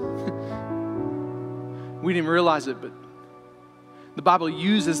us, we didn't realize it, but the Bible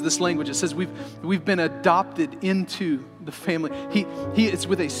uses this language. It says we've been adopted into the family. He is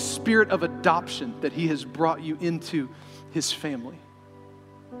with a spirit of adoption that he has brought you into his family.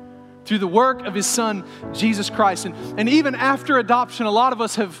 Through the work of his son, Jesus Christ. And even after adoption, a lot of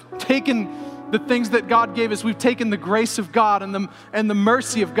us have taken the things that God gave us. We've taken the grace of God and the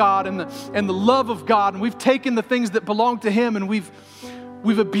mercy of God and the love of God. And we've taken the things that belong to him and we've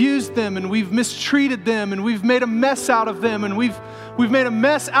abused them and we've mistreated them and we've made a mess out of them and we've made a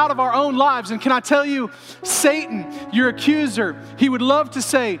mess out of our own lives. And can I tell you, Satan, your accuser, he would love to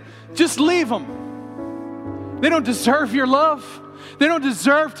say, just leave them. They don't deserve your love. They don't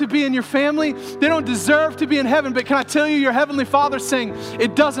deserve to be in your family. They don't deserve to be in heaven. But can I tell you, your Heavenly Father's saying,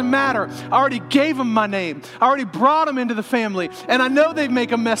 it doesn't matter. I already gave them my name. I already brought them into the family. And I know they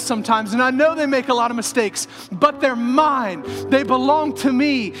make a mess sometimes. And I know they make a lot of mistakes. But they're mine. They belong to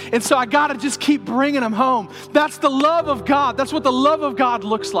me. And so I got to just keep bringing them home. That's the love of God. That's what the love of God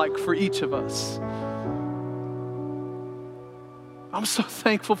looks like for each of us. I'm so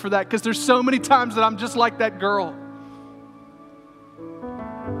thankful for that because there's so many times that I'm just like that girl.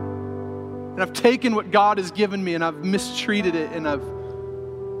 And I've taken what God has given me and I've mistreated it and I've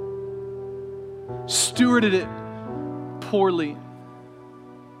stewarded it poorly.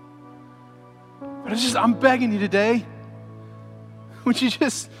 But I'm begging you today, would you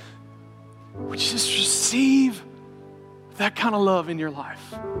just receive that kind of love in your life?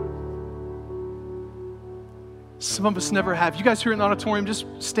 Some of us never have. You guys who are in the auditorium, just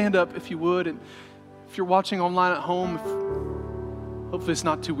stand up if you would. And if you're watching online at home, hopefully it's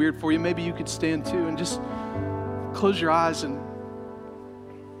not too weird for you. Maybe you could stand too and just close your eyes. And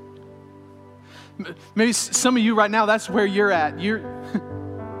maybe some of you right now, that's where you're at.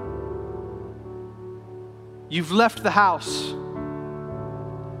 You've left the house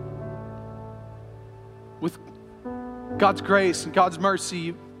with God's grace and God's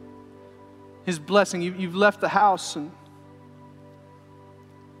mercy, his blessing. You've left the house and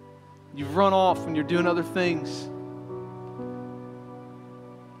you've run off and you're doing other things.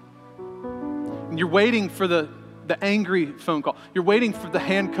 And you're waiting for the angry phone call. You're waiting for the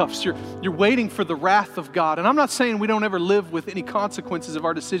handcuffs. You're waiting for the wrath of God. And I'm not saying we don't ever live with any consequences of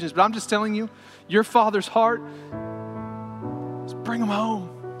our decisions, but I'm just telling you, your Father's heart is bring them home.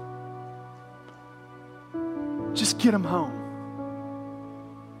 Just get them home.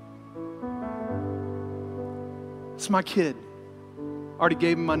 It's my kid. I already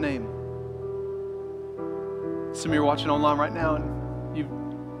gave him my name. Some of you are watching online right now and you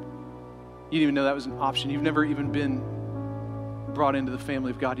didn't even know that was an option. You've never even been brought into the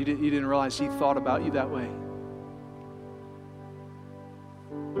family of God. You didn't realize he thought about you that way.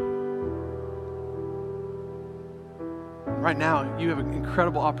 Right now, you have an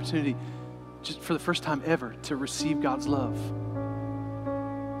incredible opportunity just for the first time ever to receive God's love.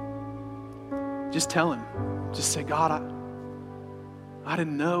 Just tell him. Just say, God, I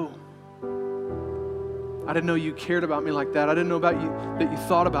didn't know. I didn't know you cared about me like that. I didn't know about you, that you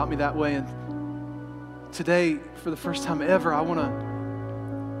thought about me that way. And today, for the first time ever, I want to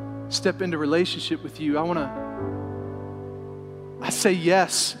step into relationship with you. I say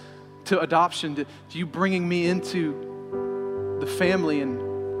yes to adoption, to you bringing me into the family. And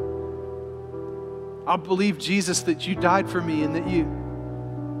I believe, Jesus, that you died for me and that you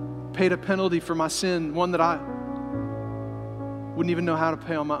paid a penalty for my sin, one that I wouldn't even know how to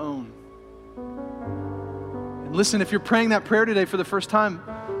pay on my own. And listen, if you're praying that prayer today for the first time,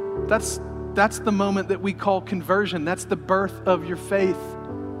 that's the moment that we call conversion. That's the birth of your faith.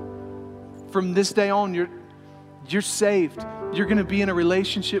 From this day on, you're saved. You're going to be in a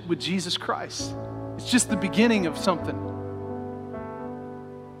relationship with Jesus Christ. It's just the beginning of something.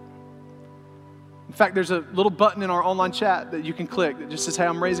 In fact, there's a little button in our online chat that you can click that just says, hey,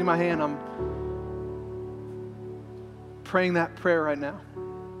 I'm raising my hand. I'm praying that prayer right now.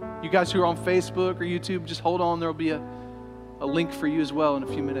 You guys who are on Facebook or YouTube, just hold on. There will be a link for you as well in a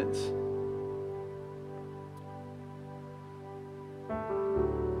few minutes.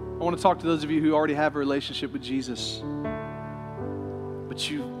 I want to talk to those of you who already have a relationship with Jesus, but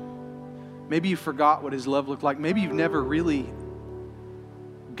maybe you forgot what his love looked like. Maybe you've never really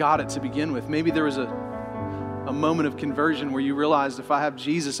got it to begin with. Maybe there was a moment of conversion where you realized, if I have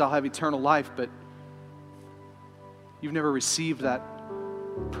Jesus, I'll have eternal life, but you've never received that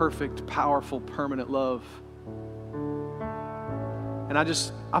perfect, powerful, permanent love. And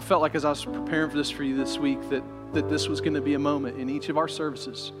I felt like as I was preparing for this for you this week that this was going to be a moment in each of our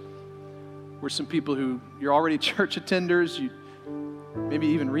services where some people who, you're already church attenders, you maybe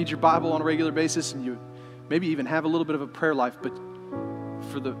even read your Bible on a regular basis, and maybe even have a little bit of a prayer life, but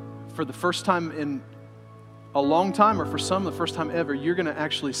for the first time in a long time, or for some, the first time ever, you're going to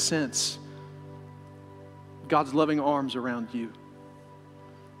actually sense God's loving arms around you.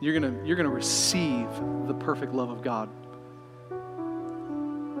 You're going to receive the perfect love of God.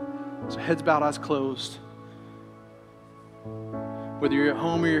 So heads bowed, eyes closed. Whether you're at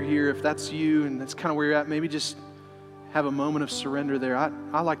home or you're here, if that's you and that's kind of where you're at, maybe just have a moment of surrender there.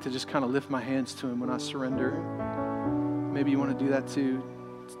 I like to just kind of lift my hands to Him when I surrender. Maybe you want to do that too.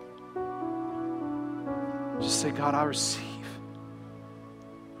 Just say, God, I receive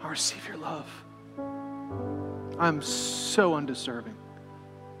your love. I'm so undeserving.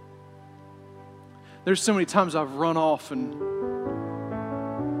 There's so many times I've run off and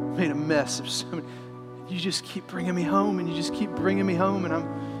made a mess of so many. You just keep bringing me home, and you just keep bringing me home, and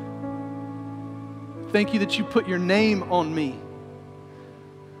thank you that you put your name on me,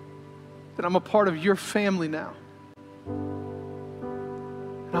 that I'm a part of your family now.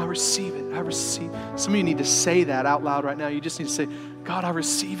 And I receive it. I receive. Some of you need to say that out loud right now. You just need to say, God, I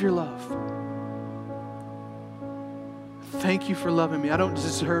receive your love. Thank you for loving me. I don't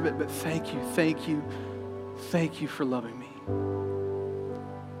deserve it, but thank you, thank you, thank you for loving me.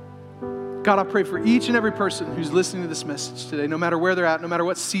 God, I pray for each and every person who's listening to this message today, no matter where they're at, no matter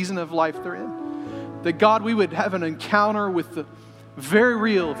what season of life they're in, that God, we would have an encounter with the very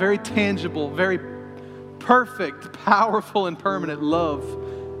real, very tangible, very perfect, powerful, and permanent love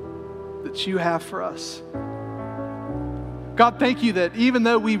that you have for us. God, thank you that even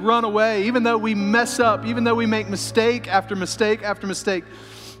though we run away, even though we mess up, even though we make mistake after mistake after mistake,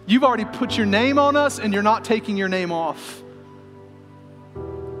 you've already put your name on us and you're not taking your name off.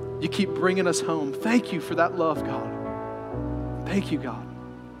 You keep bringing us home. Thank you for that love, God. Thank you, God.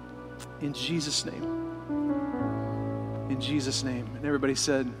 In Jesus' name. In Jesus' name. And everybody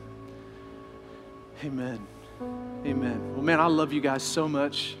said, amen. Amen. Well, man, I love you guys so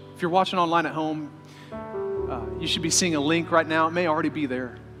much. If you're watching online at home, you should be seeing a link right now. It may already be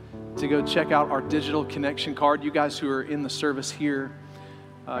there to go check out our digital connection card. You guys who are in the service here,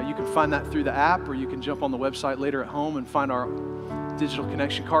 you can find that through the app, or you can jump on the website later at home and find our digital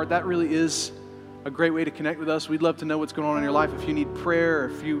connection card. That really is a great way to connect with us. We'd love to know what's going on in your life. If you need prayer,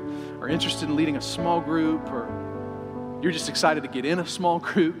 or if you are interested in leading a small group, or you're just excited to get in a small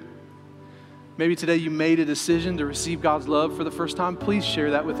group, maybe today you made a decision to receive God's love for the first time, please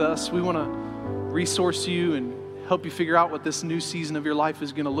share that with us. We want to resource you and help you figure out what this new season of your life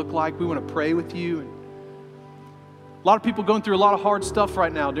is going to look like. We want to pray with you. And a lot of people going through a lot of hard stuff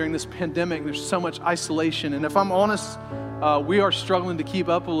right now during this pandemic. There's so much isolation. And if I'm honest, we are struggling to keep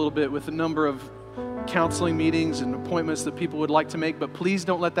up a little bit with the number of counseling meetings and appointments that people would like to make. But please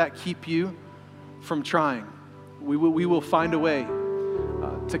don't let that keep you from trying. We will find a way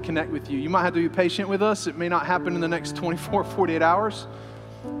to connect with you. You might have to be patient with us. It may not happen in the next 24, 48 hours.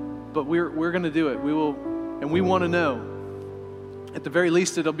 But we're going to do it. We will, and we want to know. At the very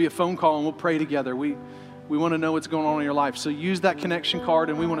least, it'll be a phone call and we'll pray together. We want to know what's going on in your life. So use that connection card,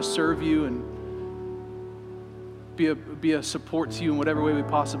 and we want to serve you and be a support to you in whatever way we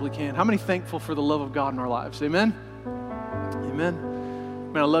possibly can. How many thankful for the love of God in our lives? Amen?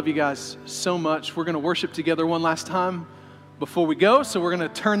 Amen. Man, I love you guys so much. We're going to worship together one last time before we go. So we're going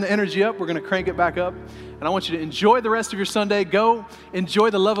to turn the energy up. We're going to crank it back up. And I want you to enjoy the rest of your Sunday. Go enjoy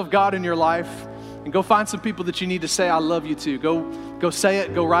the love of God in your life. And go find some people that you need to say, I love you to. Go say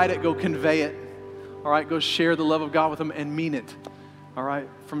it, go write it, go convey it. All right, go share the love of God with them and mean it. All right,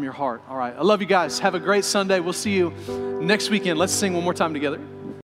 from your heart. All right, I love you guys. Have a great Sunday. We'll see you next weekend. Let's sing one more time together.